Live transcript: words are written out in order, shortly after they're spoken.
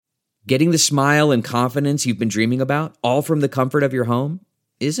Getting the smile and confidence you've been dreaming about, all from the comfort of your home,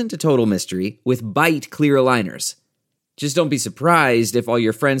 isn't a total mystery with Byte clear aligners. Just don't be surprised if all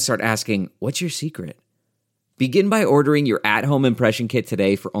your friends start asking, "What's your secret?" Begin by ordering your at-home impression kit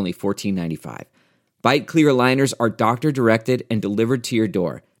today for only $14.95. Byte clear aligners are doctor-directed and delivered to your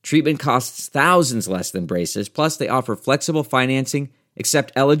door. Treatment costs thousands less than braces, plus they offer flexible financing,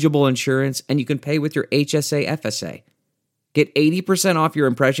 accept eligible insurance, and you can pay with your HSA FSA. Get 80% off your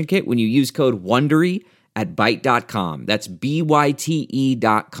impression kit when you use code WONDERY at Byte.com. That's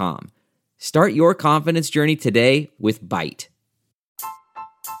BYTE.com. Start your confidence journey today with Byte.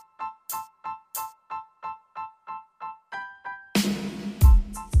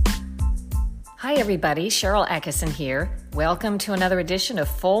 Hi everybody, Cheryl Atkinson here. Welcome to another edition of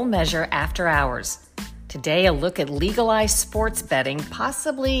Full Measure After Hours. Today a look at legalized sports betting,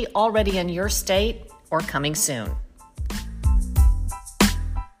 possibly already in your state or coming soon.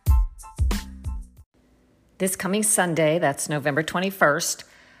 This coming Sunday, that's November 21st,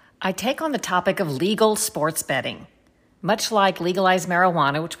 I take on the topic of legal sports betting. Much like legalized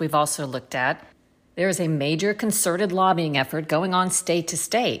marijuana, which we've also looked at, there is a major concerted lobbying effort going on state to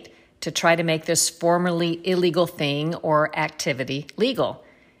state to try to make this formerly illegal thing or activity legal.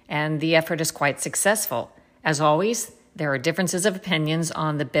 And the effort is quite successful. As always, there are differences of opinions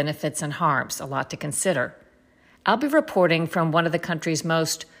on the benefits and harms, a lot to consider. I'll be reporting from one of the country's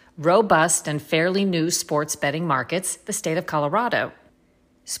most robust and fairly new sports betting markets, the state of Colorado.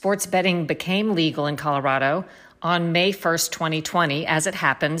 Sports betting became legal in Colorado on May 1st, 2020, as it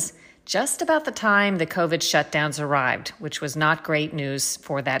happens, just about the time the COVID shutdowns arrived, which was not great news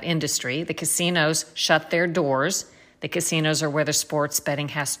for that industry. The casinos shut their doors. The casinos are where the sports betting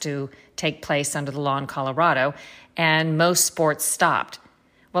has to take place under the law in Colorado, and most sports stopped.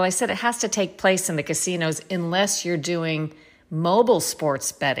 Well, I said it has to take place in the casinos unless you're doing mobile sports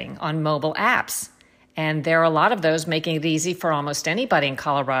betting on mobile apps. And there are a lot of those making it easy for almost anybody in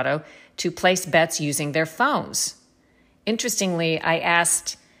Colorado to place bets using their phones. Interestingly, I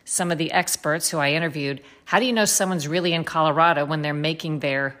asked some of the experts who I interviewed, how do you know someone's really in Colorado when they're making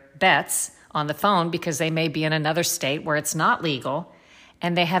their bets on the phone because they may be in another state where it's not legal,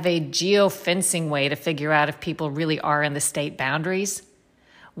 and they have a geo-fencing way to figure out if people really are in the state boundaries?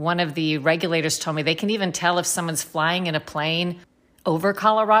 One of the regulators told me they can even tell if someone's flying in a plane over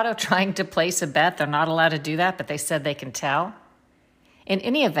Colorado trying to place a bet. They're not allowed to do that, but they said they can tell. In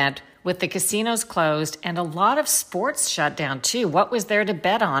any event, with the casinos closed and a lot of sports shut down too, what was there to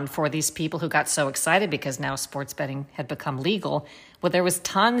bet on for these people who got so excited because now sports betting had become legal? Well, there was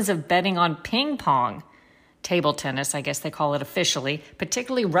tons of betting on ping pong, table tennis, I guess they call it officially,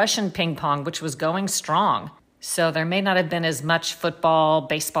 particularly Russian ping pong, which was going strong. So there may not have been as much football,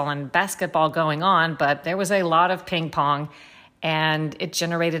 baseball, and basketball going on, but there was a lot of ping pong, and it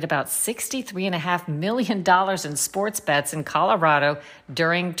generated about $63.5 million in sports bets in Colorado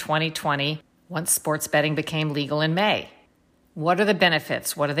during 2020, once sports betting became legal in May. What are the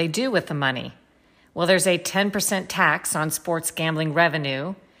benefits? What do they do with the money? Well, there's a 10% tax on sports gambling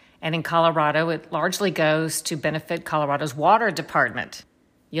revenue, and in Colorado, it largely goes to benefit Colorado's water department.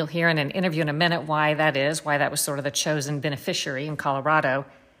 You'll hear in an interview in a minute why that is, why that was sort of the chosen beneficiary in Colorado.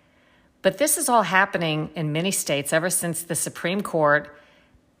 But this is all happening in many states ever since the Supreme Court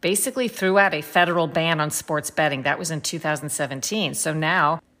basically threw out a federal ban on sports betting. That was in 2017. So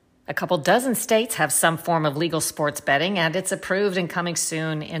now a couple dozen states have some form of legal sports betting, and it's approved and coming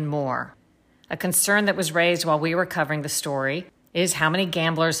soon in more. A concern that was raised while we were covering the story is how many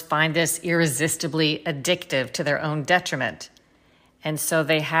gamblers find this irresistibly addictive to their own detriment. And so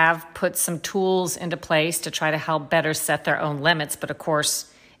they have put some tools into place to try to help better set their own limits. But of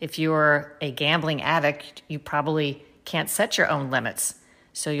course, if you're a gambling addict, you probably can't set your own limits.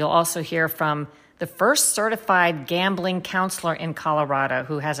 So you'll also hear from the first certified gambling counselor in Colorado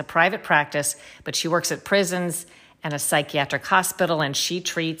who has a private practice, but she works at prisons and a psychiatric hospital, and she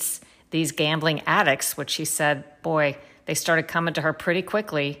treats these gambling addicts, which she said, boy, they started coming to her pretty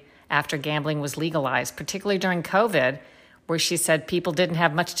quickly after gambling was legalized, particularly during COVID, where she said people didn't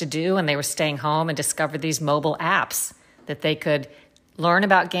have much to do and they were staying home and discovered these mobile apps that they could learn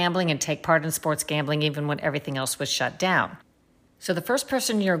about gambling and take part in sports gambling even when everything else was shut down. So the first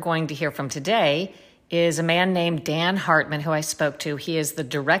person you're going to hear from today is a man named Dan Hartman, who I spoke to. He is the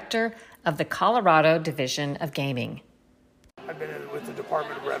director of the Colorado Division of Gaming. I've been with the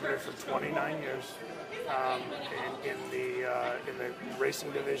Department of Revenue for 29 years in the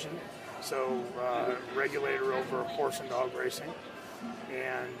racing division. So regulator over horse and dog racing,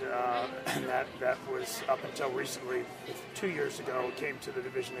 and that was up until recently. 2 years ago, came to the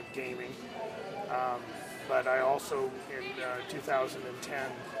Division of Gaming. But I also, in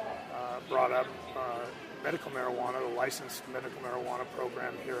 2010, brought up medical marijuana, the licensed medical marijuana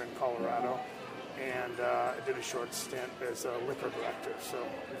program here in Colorado, and I did a short stint as a liquor director. So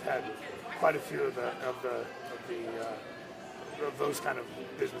we've had quite a few of those kind of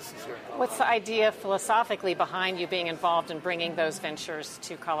businesses here in Colorado. What's the idea philosophically behind you being involved in bringing those ventures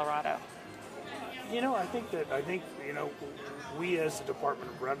to Colorado? I think we as the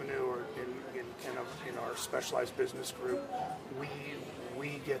Department of Revenue, or in our specialized business group,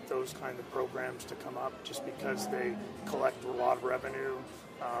 we get those kind of programs to come up just because they collect a lot of revenue.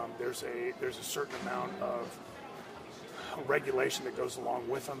 There's a certain amount of regulation that goes along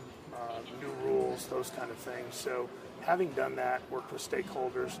with them, new rules, those kind of things. So having done that, worked with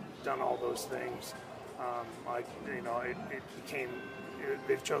stakeholders, done all those things,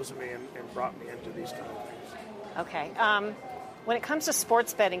 they've chosen me and brought me into these kind of things. Okay. When it comes to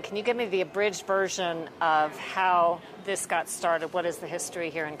sports betting, can you give me the abridged version of how this got started? What is the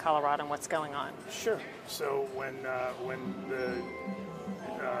history here in Colorado and what's going on? Sure. So when the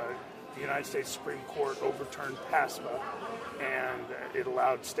United States Supreme Court overturned PASPA, and it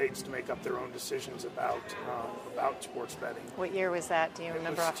allowed states to make up their own decisions about sports betting. What year was that? Do you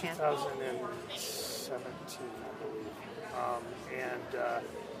remember offhand? 2017, I believe.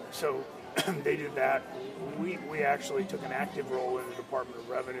 So they did that. We actually took an active role in the Department of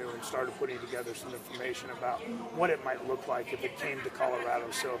Revenue and started putting together some information about what it might look like if it came to Colorado.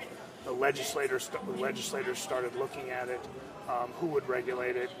 So the legislators started looking at it. Who would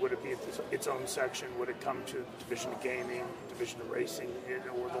regulate it? Would it be its own section? Would it come to the Division of Gaming, Division of Racing,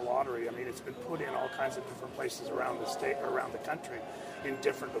 or the lottery? I mean, it's been put in all kinds of different places around the state, around the country, in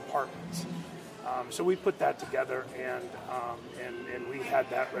different departments. So we put that together, and we had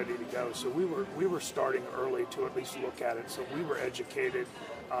that ready to go. So we were starting early to at least look at it. So we were educated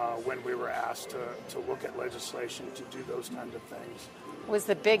when we were asked to look at legislation to do those kind of things. Was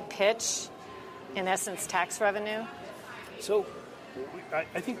the big pitch, in essence, tax revenue? So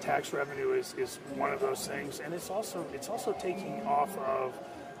I think tax revenue is one of those things, and it's also taking off of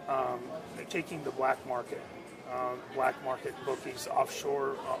taking the black market bookies,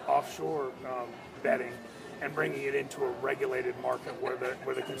 offshore betting, and bringing it into a regulated market where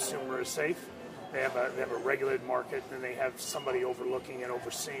the consumer is safe. They have a regulated market, and they have somebody overlooking and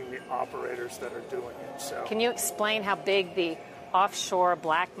overseeing the operators that are doing it. So, can you explain how big the offshore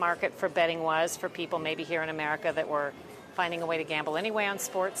black market for betting was for people maybe here in America that were finding a way to gamble anyway on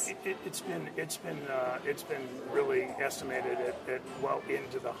sports? It's been really estimated at well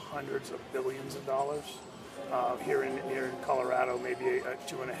into the hundreds of billions of dollars. Here in Colorado, maybe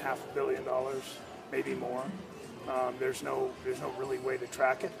 $2.5 billion, maybe more. There's no really way to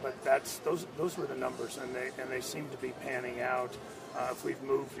track it, but those were the numbers, and they seem to be panning out. If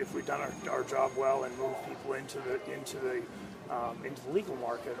we've done our job well and moved people into the legal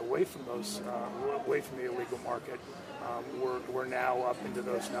market, away from the illegal market, we're now up into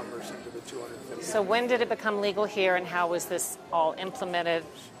those numbers, into the 250. So when did it become legal here, and how was this all implemented?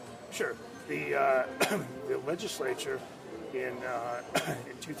 Sure. The legislature in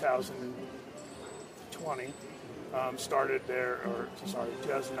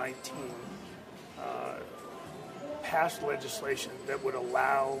 2019 passed legislation that would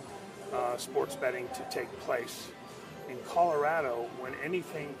allow sports betting to take place. In Colorado, when any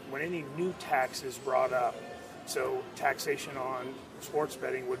new tax is brought up, so taxation on sports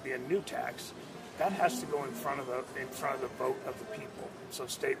betting would be a new tax, that has to go in front of the vote of the people. So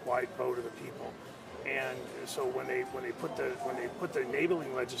statewide vote of the people. And so when they put the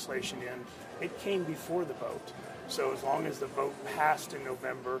enabling legislation in, it came before the vote. So as long as the vote passed in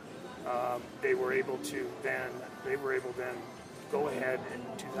November, they were able to then go ahead in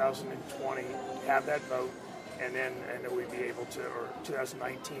 2020 have that vote, and then we'd be able to, or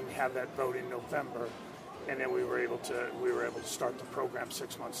 2019 have that vote in November, and then we were able to start the program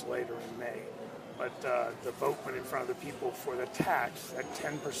 6 months later in May. But the vote went in front of the people for the tax, that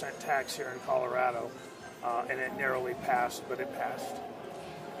 10% tax here in Colorado, and it narrowly passed, but it passed.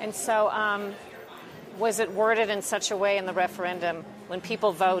 And so was it worded in such a way in the referendum, when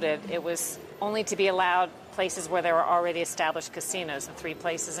people voted, it was only to be allowed places where there were already established casinos, the 3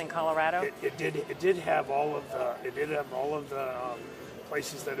 places in Colorado? It did have all of the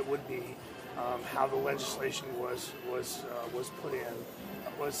places that it would be. How the legislation was put in.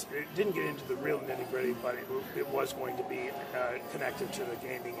 It didn't get into the real nitty-gritty, but it was going to be connected to the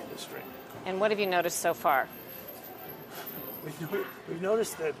gaming industry. And what have you noticed so far? We've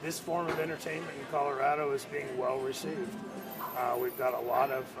noticed that this form of entertainment in Colorado is being well received. We've got a lot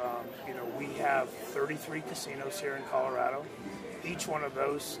of, we have 33 casinos here in Colorado. Each one of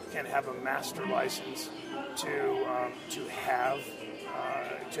those can have a master license to have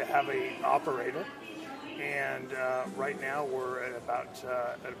have a operator. And right now we're at about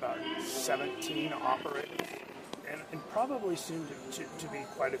 17 operators, and probably soon to be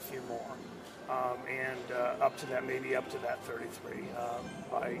quite a few more, and up to that 33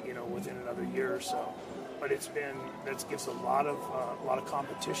 by within another year or so. But that gives a lot of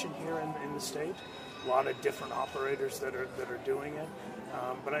competition here in the state. A lot of different operators that are doing it.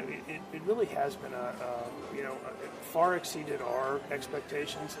 But it really has been it far exceeded our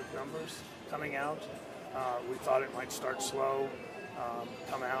expectations of numbers coming out. We thought it might start slow,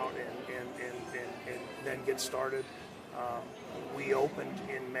 come out, and then get started. We opened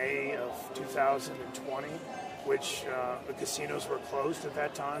in May of 2020, which the casinos were closed at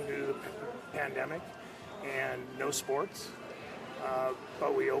that time due to the pandemic, and no sports.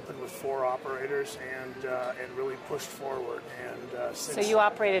 But we opened with 4 operators and really pushed forward. And so you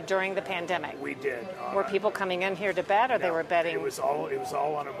operated during the pandemic? We did. Were people coming in here to bet, or they were betting? It was all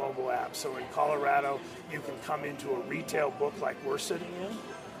on a mobile app. So in Colorado, you can come into a retail book like we're sitting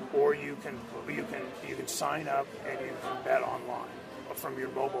in, or you can sign up and you can bet online from your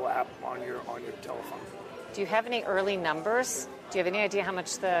mobile app on your telephone. Do you have any early numbers? Do you have any idea how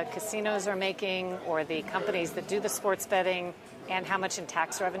much the casinos are making, or the companies that do the sports betting, and how much in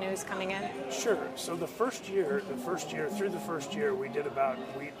tax revenue is coming in? Sure. So the first year, we did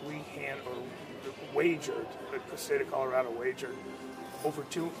wagered, the state of Colorado wagered over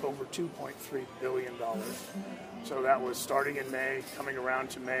 $2.3 billion. So that was starting in May, coming around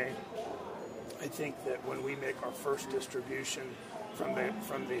to May. I think that when we make our first distribution from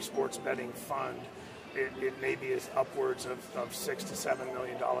the sports betting fund, it maybe is upwards of $6 to $7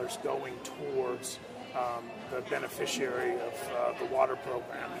 million going towards the beneficiary of the water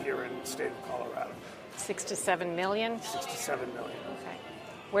program here in the state of Colorado. 6 to 7 million? 6 to 7 million. Okay.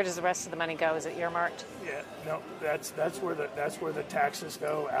 Where does the rest of the money go? Is it earmarked? Yeah, no, that's where the taxes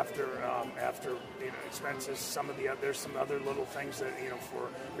go after expenses. There's some other little things that for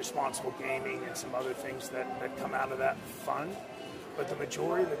responsible gaming and some other things that come out of that fund. But the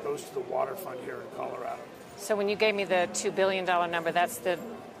majority that goes to the water fund here in Colorado. So when you gave me the $2 billion number, that's the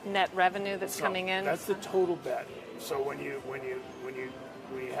net revenue that's coming in? That's the total bet. So when you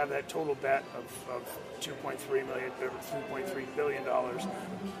have that total bet of $3.3 billion,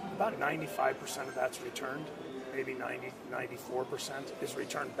 about 95% of that's returned. Maybe 94% is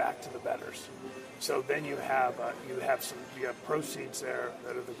returned back to the bettors. So then you have proceeds there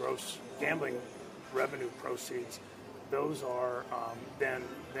that are the gross gambling revenue proceeds. Those are then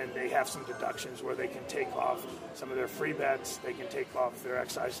they have some deductions where they can take off some of their free bets, they can take off their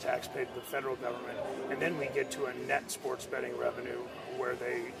excise tax paid to the federal government, and then we get to a net sports betting revenue where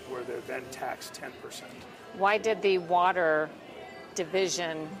they're then taxed 10%. Why did the water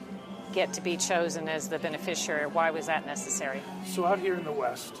division get to be chosen as the beneficiary? Why was that necessary? So out here in the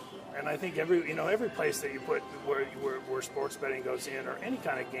West, and I think every place that you put where sports betting goes in, or any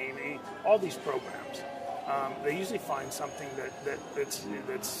kind of gaming, all these programs. They usually find something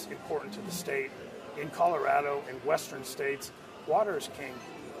that's important to the state. In Colorado, in western states, water is king.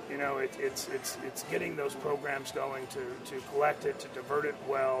 It's getting those programs going to collect it, to divert it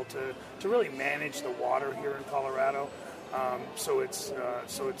well, to really manage the water here in Colorado. So it's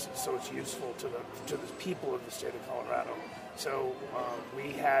useful to the people of the state of Colorado. So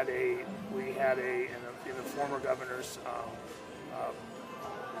we had in the former governor's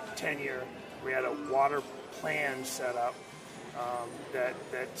tenure. We had a water plan set up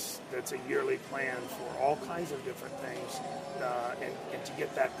that's a yearly plan for all kinds of different things, and to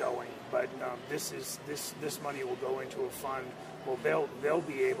get that going. But this money will go into a fund. Well, they'll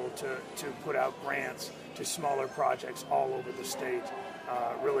be able to put out grants to smaller projects all over the state,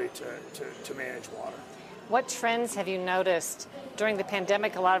 really to manage water. What trends have you noticed during the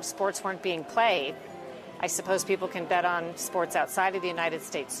pandemic? A lot of sports weren't being played. I suppose people can bet on sports outside of the United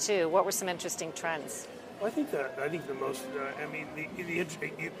States too. What were some interesting trends? Well, I think the most.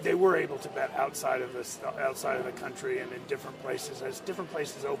 They were able to bet outside of the country and in different places as different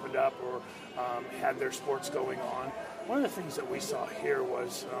places opened up or had their sports going on. One of the things that we saw here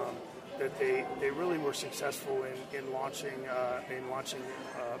was that they really were successful in launching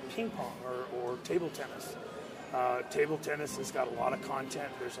ping pong or table tennis. Table tennis has got a lot of content.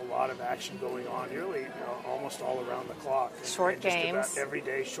 There's a lot of action going on, really almost all around the clock. Short games. Just about every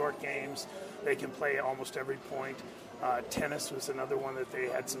day, short games. They can play at almost every point. Tennis was another one that they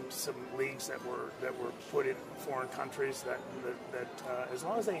had some leagues that were put in foreign countries that as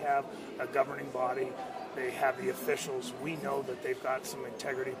long as they have a governing body, they have the officials. We know that they've got some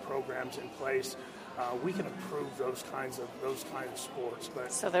integrity programs in place. We can approve those kinds of sports.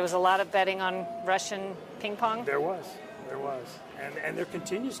 But so there was a lot of betting on Russian ping pong? There was. and there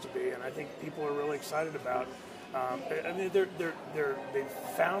continues to be, and I think people are really excited about. I mean, they've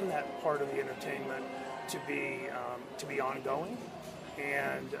found that part of the entertainment to be ongoing,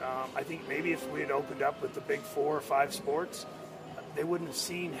 and I think maybe if we had opened up with the big 4 or 5 sports, they wouldn't have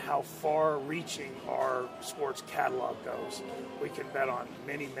seen how far-reaching our sports catalog goes. We can bet on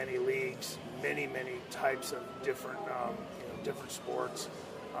many, many leagues, many, many types of different different sports,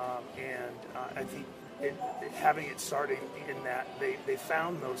 and I think having it starting in that they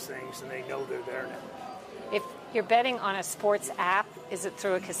found those things and they know they're there now. If you're betting on a sports app, is it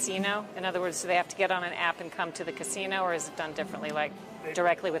through a casino? In other words, do they have to get on an app and come to the casino, or is it done differently, like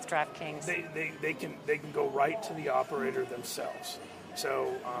directly with DraftKings? They can go right to the operator themselves.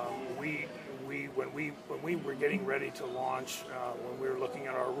 So when we were getting ready to launch, when we were looking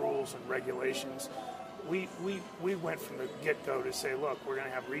at our rules and regulations, we went from the get-go to say, look, we're going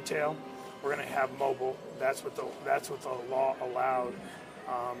to have retail, we're going to have mobile. That's what the law allowed.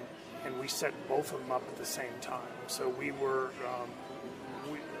 And we set both of them up at the same time. So we were,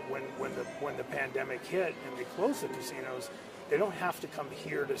 when the pandemic hit and they closed the casinos, they don't have to come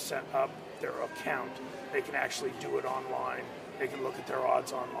here to set up their account. They can actually do it online. They can look at their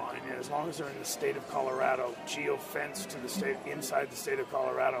odds online. And as long as they're in the state of Colorado, geo-fenced to the state, inside the state of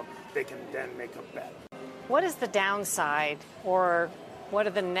Colorado, they can then make a bet. What is the downside, or what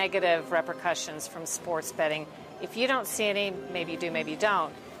are the negative repercussions from sports betting? If you don't see any, maybe you do, maybe you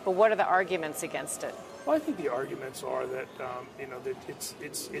don't. But what are the arguments against it? Well, I think the arguments are that that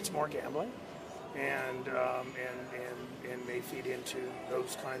it's more gambling, and may feed into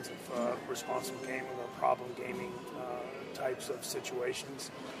those kinds of responsible gaming or problem gaming types of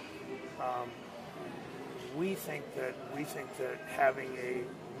situations. We think that having a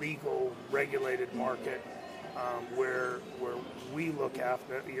legal, regulated market where we look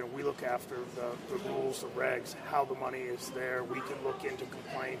after the rules, the regs, how the money is there. We can look into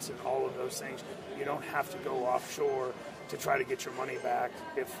complaints and all of those things. You don't have to go offshore to try to get your money back.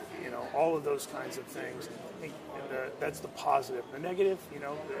 If all of those kinds of things. I think that's the positive. The negative,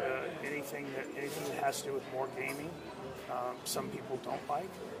 anything that has to do with more gaming, some people don't like.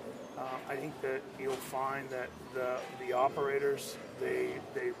 I think that you'll find that the operators they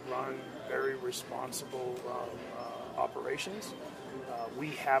run very responsible operations. We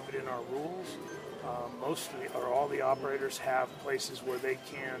have it in our rules. All the operators have places where they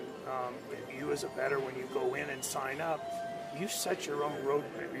can. You as a bettor, when you go in and sign up, you set your own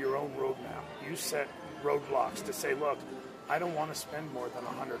roadmap. You set roadblocks to say, look, I don't want to spend more than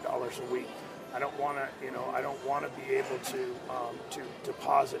 $100 a week. I don't want to be able to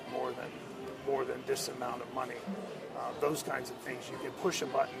deposit more than this amount of money. Those kinds of things. You can push a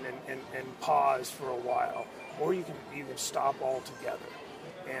button and pause for a while, or you can stop altogether.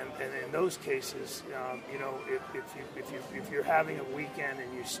 And in those cases, if you're having a weekend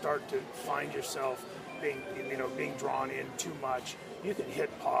and you start to find yourself being drawn in too much, you can hit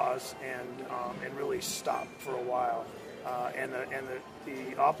pause and really stop for a while. And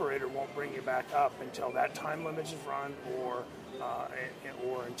the operator won't bring you back up until that time limit is run, or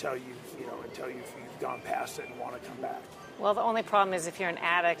until you've gone past it and want to come back. Well, the only problem is if you're an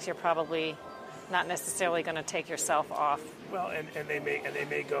addict, you're probably not necessarily going to take yourself off. Well, and they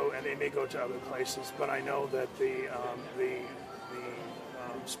may go to other places, but I know that the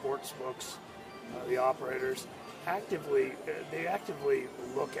sports books, the operators, actively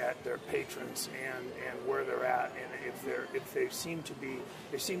look at their patrons and where they're at, and if they seem to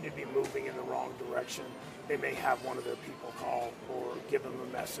be moving in the wrong direction, they may have one of their people call or give them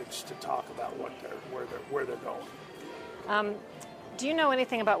a message to talk about where they're going. Do you know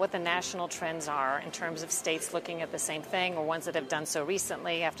anything about what the national trends are in terms of states looking at the same thing, or ones that have done so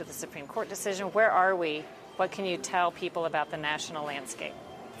recently after the Supreme Court decision? Where are we? What can you tell people about the national landscape?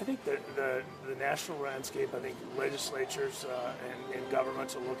 I think the national landscape, I think legislatures and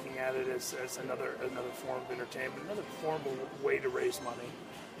governments are looking at it as another form of entertainment, another form of way to raise money.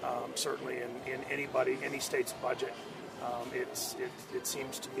 Certainly in any state's budget, it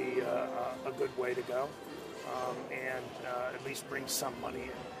seems to be a good way to go, and at least bring some money in.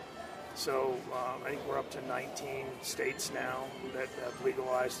 So I think we're up to 19 states now that have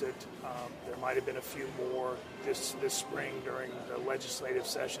legalized it. There might have been a few more this spring during the legislative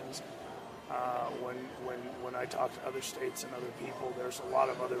sessions. When I talk to other states and other people, there's a lot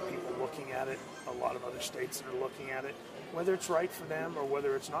of other people looking at it, a lot of other states that are looking at it. Whether it's right for them or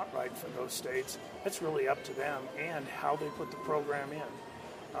whether it's not right for those states, that's really up to them and how they put the program in.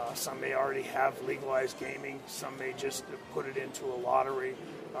 Some may already have legalized gaming. Some may just put it into a lottery.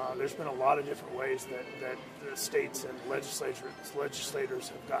 There's been a lot of different ways that the states and legislators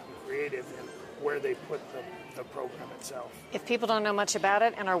have gotten creative where they put the program itself. If people don't know much about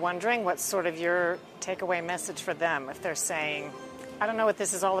it and are wondering, what's sort of your takeaway message for them if they're saying, I don't know what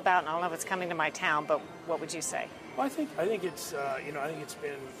this is all about and I don't know if it's coming to my town, but what would you say? Well, I think it's I think it's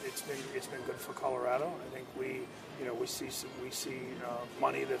been good for Colorado. I think we see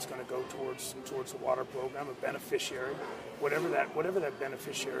money that's going to go towards the water program, a beneficiary, whatever that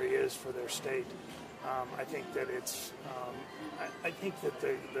beneficiary is for their state. I think that it's I think that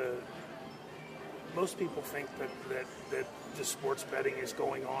the most people think that the sports betting is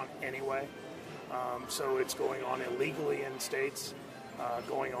going on anyway. So it's going on illegally in states,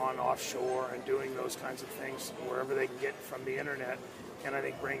 going on offshore and doing those kinds of things wherever they can get from the internet. And I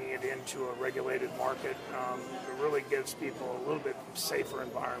think bringing it into a regulated market it really gives people a little bit safer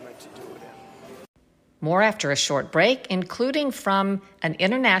environment to do it in. More after a short break, including from an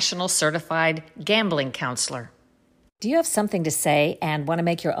international certified gambling counselor. Do you have something to say and want to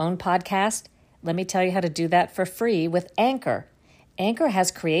make your own podcast? Let me tell you how to do that for free with Anchor. Anchor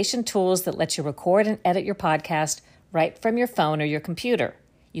has creation tools that let you record and edit your podcast right from your phone or your computer.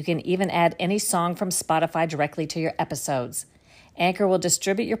 You can even add any song from Spotify directly to your episodes. Anchor will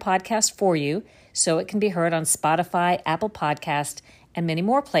distribute your podcast for you so it can be heard on Spotify, Apple Podcast, and many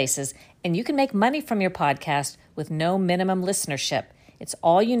more places, and you can make money from your podcast with no minimum listenership. It's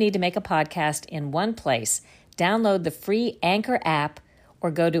all you need to make a podcast in one place. Download the free Anchor app or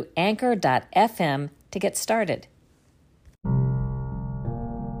go to anchor.fm to get started.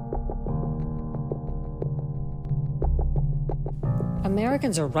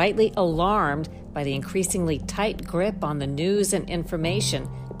 Americans are rightly alarmed by the increasingly tight grip on the news and information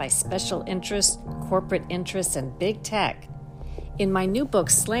by special interests, corporate interests, and big tech. In my new book,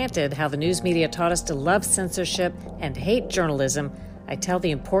 Slanted, How the News Media Taught Us to Love Censorship and Hate Journalism, I tell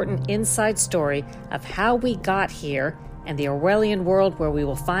the important inside story of how we got here and the Orwellian world where we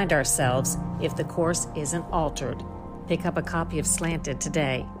will find ourselves if the course isn't altered. Pick up a copy of Slanted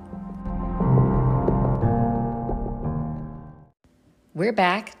today. We're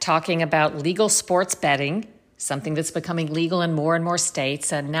back talking about legal sports betting, something that's becoming legal in more and more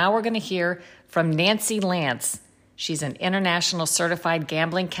states. And now we're going to hear from Nancy Lance. She's an international certified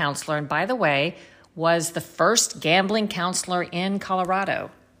gambling counselor, and by the way, was the first gambling counselor in Colorado.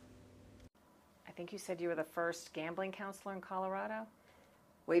 I think you said you were the first gambling counselor in Colorado?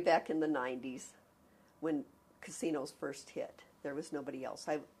 Way back in the 90s when casinos first hit. There was nobody else.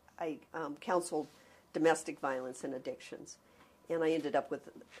 I counseled domestic violence and addictions, and I ended up with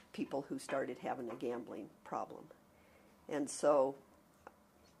people who started having a gambling problem. And so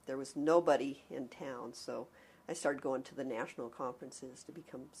there was nobody in town, so I started going to the national conferences to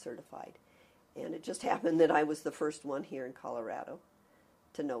become certified. And it just happened that I was the first one here in Colorado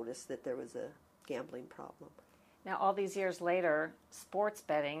to notice that there was a gambling problem. Now, all these years later, sports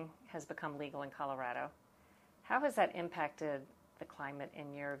betting has become legal in Colorado. How has that impacted the climate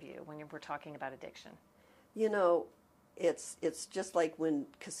in your view when we're talking about addiction? You know, it's just like when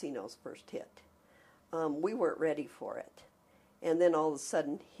casinos first hit. We weren't ready for it. And then all of a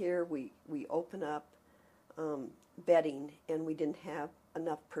sudden, here we open up betting, and we didn't have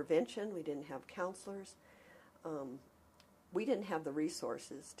enough prevention. We didn't have counselors. We didn't have the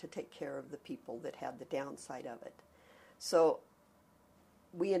resources to take care of the people that had the downside of it. So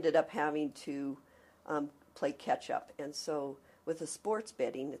we ended up having to play catch up. And so with the sports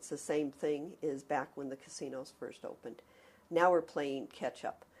betting, it's the same thing as back when the casinos first opened. Now we're playing catch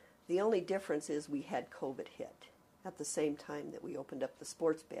up. The only difference is we had COVID hit at the same time that we opened up the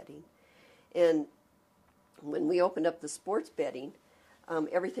sports betting. And when we opened up the sports betting,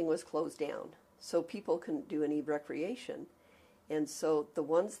 everything was closed down. So people couldn't do any recreation. And so the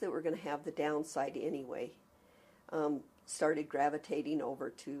ones that were going to have the downside anyway started gravitating over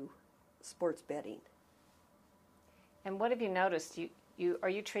to sports betting. And what have you noticed? Are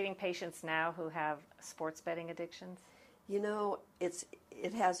you treating patients now who have sports betting addictions? You know,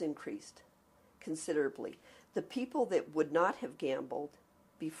 it has increased considerably. The people that would not have gambled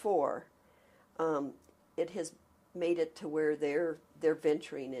before, it has made it to where they're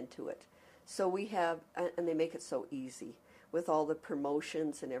venturing into it. So we have, and they make it so easy with all the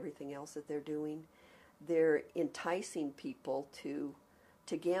promotions and everything else that they're doing. They're enticing people to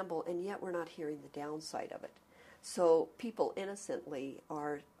gamble, and yet we're not hearing the downside of it. So people innocently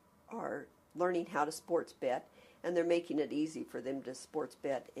are learning how to sports bet, and they're making it easy for them to sports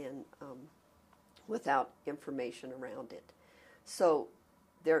bet and without information around it. So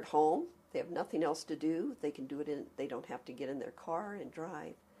they're at home. They have nothing else to do. They can do it. They don't have to get in their car and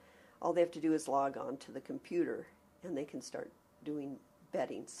drive. All they have to do is log on to the computer, and they can start doing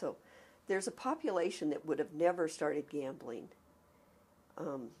betting. So there's a population that would have never started gambling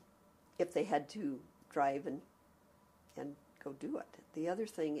if they had to drive and go do it. The other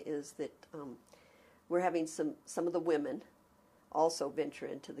thing is that we're having some of the women also venture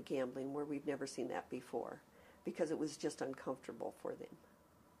into the gambling where we've never seen that before because it was just uncomfortable for them.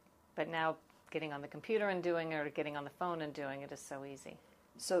 But now getting on the computer and doing it or getting on the phone and doing it is so easy.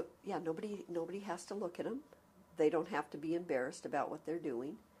 So, yeah, nobody has to look at them. They don't have to be embarrassed about what they're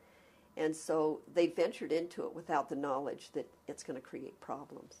doing. And so they ventured into it without the knowledge that it's going to create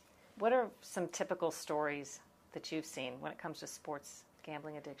problems. What are some typical stories that you've seen when it comes to sports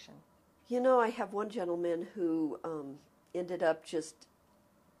gambling addiction? You know, I have one gentleman who ended up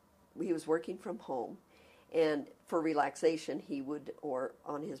he was working from home, and for relaxation he would, or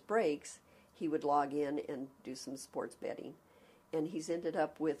on his breaks, he would log in and do some sports betting. And he's ended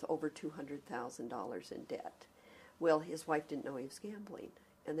up with over $200,000 in debt. Well, his wife didn't know he was gambling,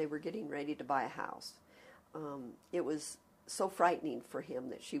 and they were getting ready to buy a house. It was so frightening for him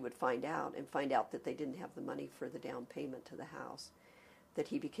that she would find out that they didn't have the money for the down payment to the house, that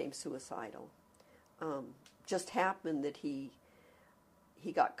he became suicidal. Just happened that he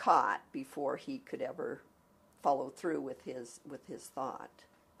got caught before he could ever follow through with his thought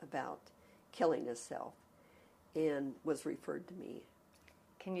about killing himself, and was referred to me.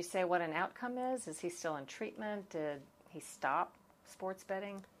 Can you say what an outcome is? Is he still in treatment? Did he stop sports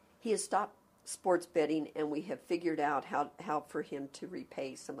betting? He has stopped sports betting, and we have figured out how for him to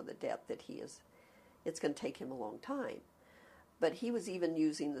repay some of the debt that he is. It's going to take him a long time. But he was even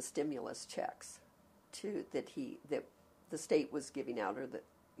using the stimulus checks that the state was giving out, or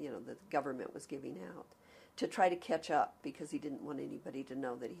the government was giving out, to try to catch up because he didn't want anybody to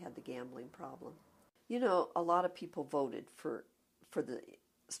know that he had the gambling problem. You know, a lot of people voted for the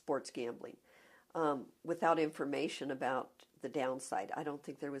sports gambling without information about the downside. I don't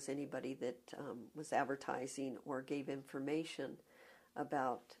think there was anybody that was advertising or gave information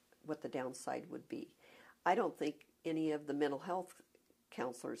about what the downside would be. I don't think any of the mental health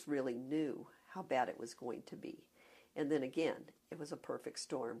counselors really knew how bad it was going to be. And then again, it was a perfect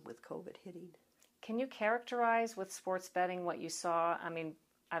storm with COVID hitting. Can you characterize with sports betting what you saw? I mean,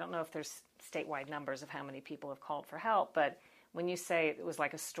 I don't know if there's statewide numbers of how many people have called for help, but when you say it was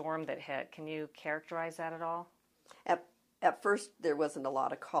like a storm that hit, can you characterize that at all? At first, there wasn't a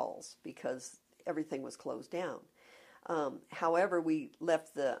lot of calls because everything was closed down. However, we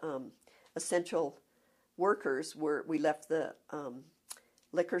left the essential workers, we left the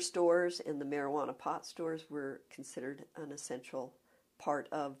liquor stores and the marijuana pot stores were considered an essential part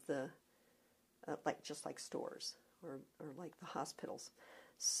of the, just like stores or like the hospitals.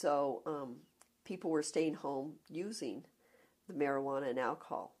 So people were staying home using the marijuana and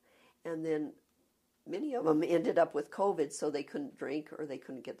alcohol. And then many of them ended up with COVID, so they couldn't drink or they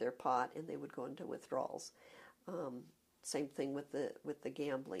couldn't get their pot, and they would go into withdrawals. Same thing with the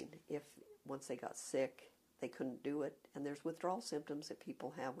gambling. If once they got sick, they couldn't do it, and there's withdrawal symptoms that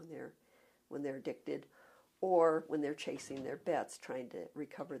people have when they're addicted, or when they're chasing their bets, trying to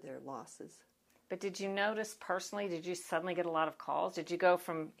recover their losses. But did you notice personally, did you suddenly get a lot of calls? Did you go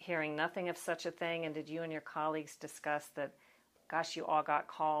from hearing nothing of such a thing, and did you and your colleagues discuss that, gosh, you all got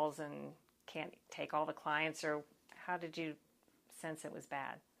calls and can't take all the clients, or how did you sense it was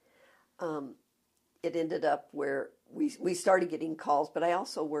bad? It ended up where we started getting calls, but I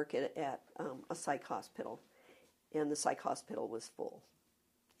also work at a psych hospital, and the psych hospital was full.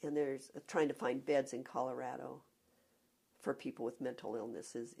 And there's trying to find beds in Colorado for people with mental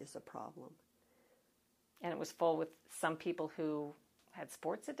illness is a problem. And it was full with some people who had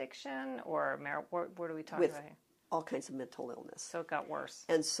sports addiction, or what are we talking about here? All kinds of mental illness. So it got worse.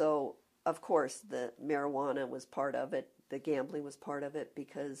 And so, of course, the marijuana was part of it. The gambling was part of it,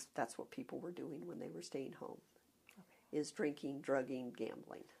 because that's what people were doing when they were staying home, is drinking, drugging,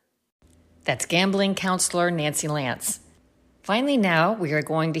 gambling. That's gambling counselor Nancy Lance. Finally, now we are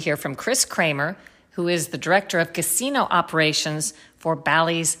going to hear from Chris Kramer, who is the director of casino operations for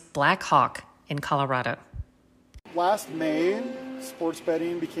Bally's Black Hawk in Colorado. Last May, sports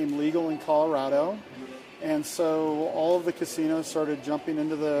betting became legal in Colorado, and so all of the casinos started jumping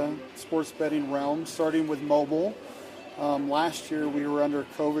into the sports betting realm, starting with mobile. Last year we were under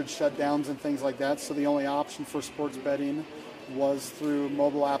COVID shutdowns and things like that, so the only option for sports betting was through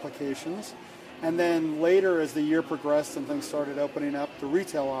mobile applications. And then later, as the year progressed and things started opening up, the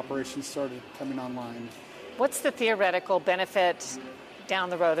retail operations started coming online. What's the theoretical benefit down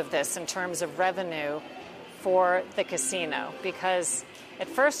the road of this in terms of revenue for the casino? Because at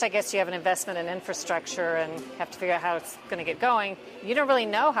first, I guess you have an investment in infrastructure and have to figure out how it's going to get going. You don't really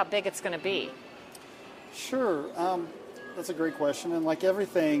know how big it's going to be. Sure. That's a great question. And like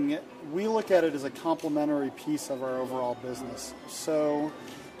everything, we look at it as a complementary piece of our overall business. So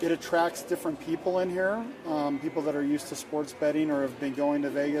It attracts different people in here, people that are used to sports betting or have been going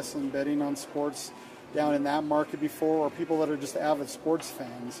to Vegas and betting on sports down in that market before, or people that are just avid sports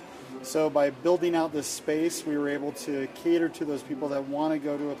fans. So by building out this space, we were able to cater to those people that want to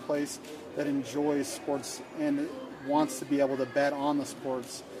go to a place that enjoys sports and wants to be able to bet on the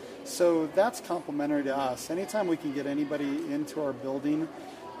sports. So that's complimentary to us. Anytime we can get anybody into our building,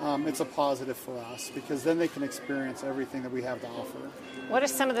 it's a positive for us, because then they can experience everything that we have to offer. What are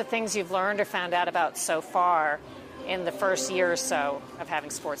some of the things you've learned or found out about so far in the first year or so of having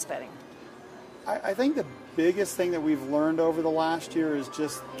sports betting? I think the biggest thing that we've learned over the last year is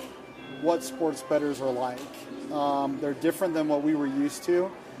just what sports bettors are like. They're different than what we were used to,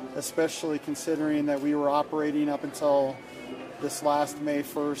 especially considering that we were operating up until this last May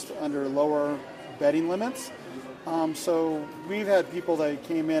 1st under lower betting limits. So we've had people that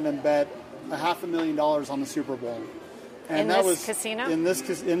came in and bet $500,000 on the Super Bowl. And in that this was casino? In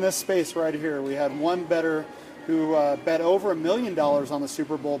this space right here. We had one bettor who bet over $1 million on the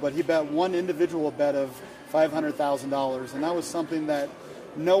Super Bowl, but he bet one individual bet of $500,000. And that was something that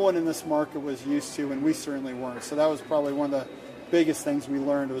no one in this market was used to, and we certainly weren't. So that was probably one of the biggest things we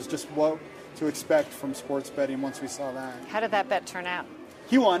learned, was just what to expect from sports betting once we saw that. How did that bet turn out?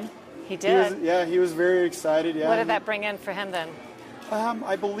 He won. He did? He was very excited. Yeah. What did that bring in for him then?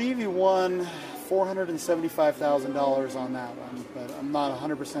 I believe he won $475,000 on that one, but I'm not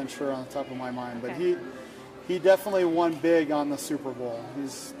 100% sure on the top of my mind. But Okay. he definitely won big on the Super Bowl.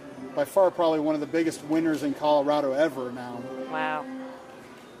 He's by far probably one of the biggest winners in Colorado ever now. Wow.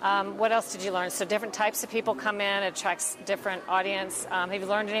 What else did you learn? So different types of people come in, it attracts different audience. Have you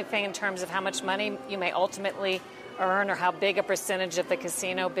learned anything in terms of how much money you may ultimately earn, or how big a percentage of the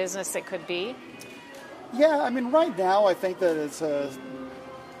casino business it could be? Yeah, I mean, right now I think that it's a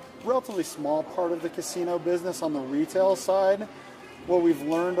relatively small part of the casino business on the retail side. What we've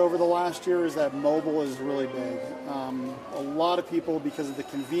learned over the last year is that mobile is really big. A lot of people, because of the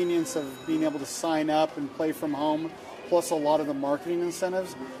convenience of being able to sign up and play from home, plus a lot of the marketing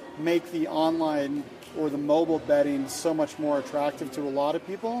incentives, make the online or the mobile betting so much more attractive to a lot of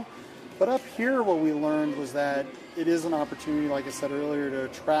people. But up here, what we learned was that it is an opportunity, like I said earlier, to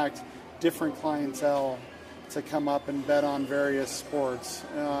attract different clientele to come up and bet on various sports.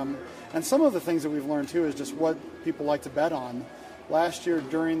 And some of the things that we've learned too is just what people like to bet on. Last year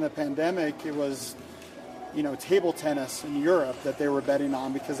during the pandemic, it was, table tennis in Europe that they were betting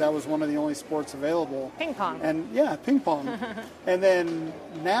on, because that was one of the only sports available. Ping pong. And yeah, ping pong. And then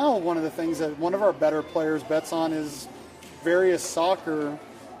now one of the things that one of our better players bets on is various soccer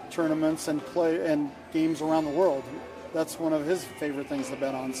tournaments and games around the world. That's one of his favorite things to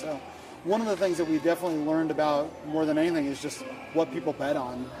bet on. So one of the things that we definitely learned about more than anything is just what people bet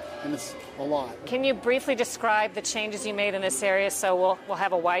on, and it's a lot. Can you briefly describe the changes you made in this area? So we'll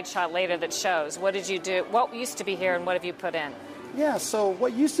have a wide shot later that shows. What did you do? What used to be here, and what have you put in? Yeah, so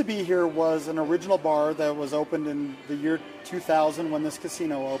what used to be here was an original bar that was opened in the year 2000 when this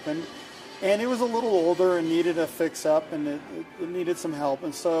casino opened. And it was a little older and needed a fix-up, and it needed some help.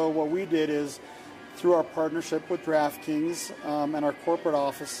 And so what we did is, through our partnership with DraftKings and our corporate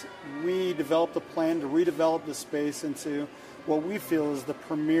office, we developed a plan to redevelop the space into what we feel is the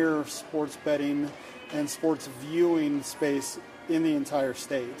premier sports betting and sports viewing space in the entire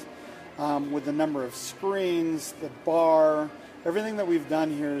state. With the number of screens, the bar, everything that we've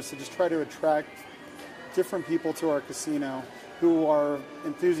done here is to just try to attract different people to our casino who are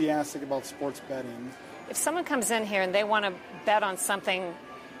enthusiastic about sports betting. If someone comes in here and they want to bet on something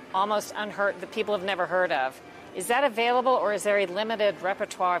almost unheard that people have never heard of, is that available, or is there a limited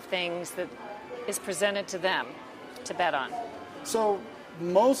repertoire of things that is presented to them to bet on? So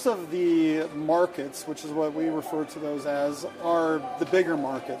most of the markets, which is what we refer to those as, are the bigger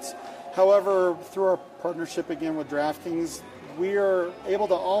markets. However, through our partnership again with DraftKings, we are able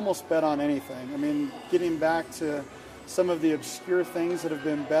to almost bet on anything. I mean, getting back to some of the obscure things that have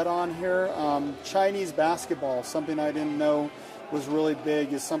been bet on here, Chinese basketball, something I didn't know was really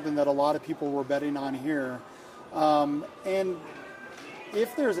big, is something that a lot of people were betting on here. And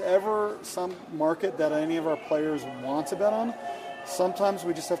if there's ever some market that any of our players want to bet on, sometimes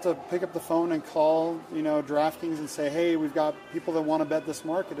we just have to pick up the phone and call, DraftKings and say, hey, we've got people that want to bet this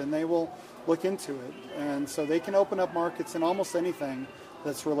market, and they will look into it. And so they can open up markets in almost anything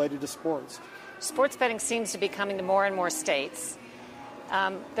that's related to sports. Sports betting seems to be coming to more and more states. There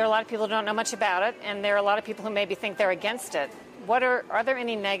are a lot of people who don't know much about it, and there are a lot of people who maybe think they're against it. Are there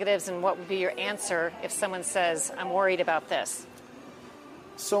any negatives, and what would be your answer if someone says, I'm worried about this?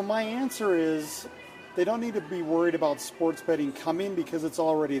 So my answer is, they don't need to be worried about sports betting coming, because it's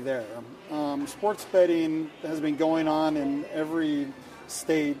already there. Sports betting has been going on in every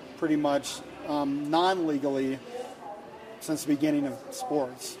state pretty much non-legally since the beginning of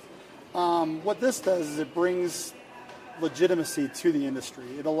sports. What this does is it brings legitimacy to the industry.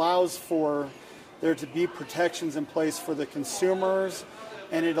 It allows for there to be protections in place for the consumers,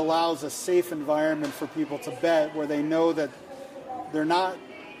 and it allows a safe environment for people to bet where they know that they're not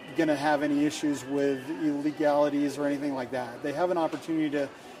going to have any issues with illegalities or anything like that. They have an opportunity to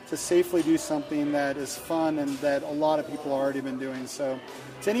safely do something that is fun and that a lot of people have already been doing. So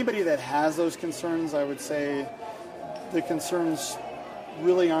to anybody that has those concerns, I would say the concerns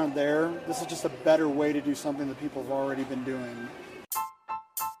really aren't there. This is just a better way to do something that people have already been doing.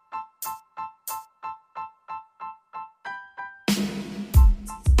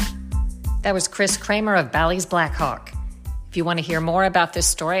 That was Chris Kramer of Bally's Blackhawk. If you want to hear more about this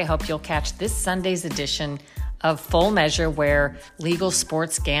story, I hope you'll catch this Sunday's edition of Full Measure, where legal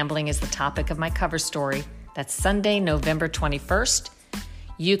sports gambling is the topic of my cover story. That's Sunday, November 21st.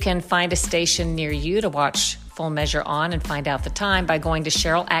 You can find a station near you to watch Full Measure on and find out the time by going to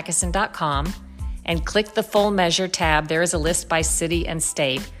SherylAttkisson.com and click the Full Measure tab. There is a list by city and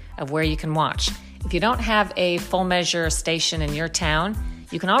state of where you can watch. If you don't have a Full Measure station in your town,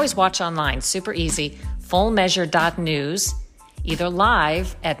 you can always watch online, super easy, fullmeasure.news, either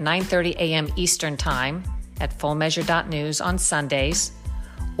live at 9:30 a.m. Eastern Time at fullmeasure.news on Sundays,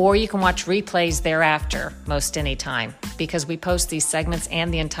 or you can watch replays thereafter most anytime, because we post these segments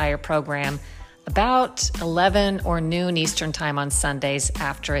and the entire program about 11 or noon Eastern Time on Sundays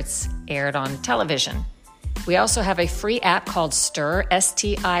after it's aired on television. We also have a free app called Stirr,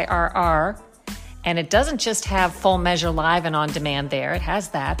 STIRR, and it doesn't just have Full Measure live and on demand there. It has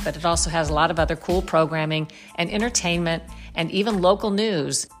that, but it also has a lot of other cool programming and entertainment and even local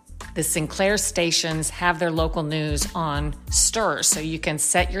news. The Sinclair stations have their local news on Stirr, so you can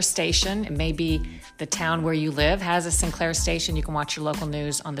set your station. And maybe the town where you live has a Sinclair station. You can watch your local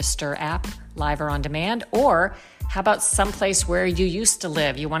news on the Stirr app, live or on demand. Or how about someplace where you used to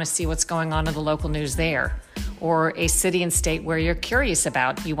live? You want to see what's going on in the local news there. Or a city and state where you're curious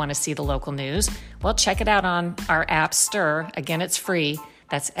about, you want to see the local news. Well, check it out on our app, Stirr. Again, it's free.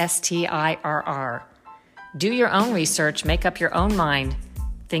 That's STIRR. Do your own research, make up your own mind,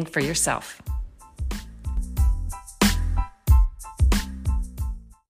 think for yourself.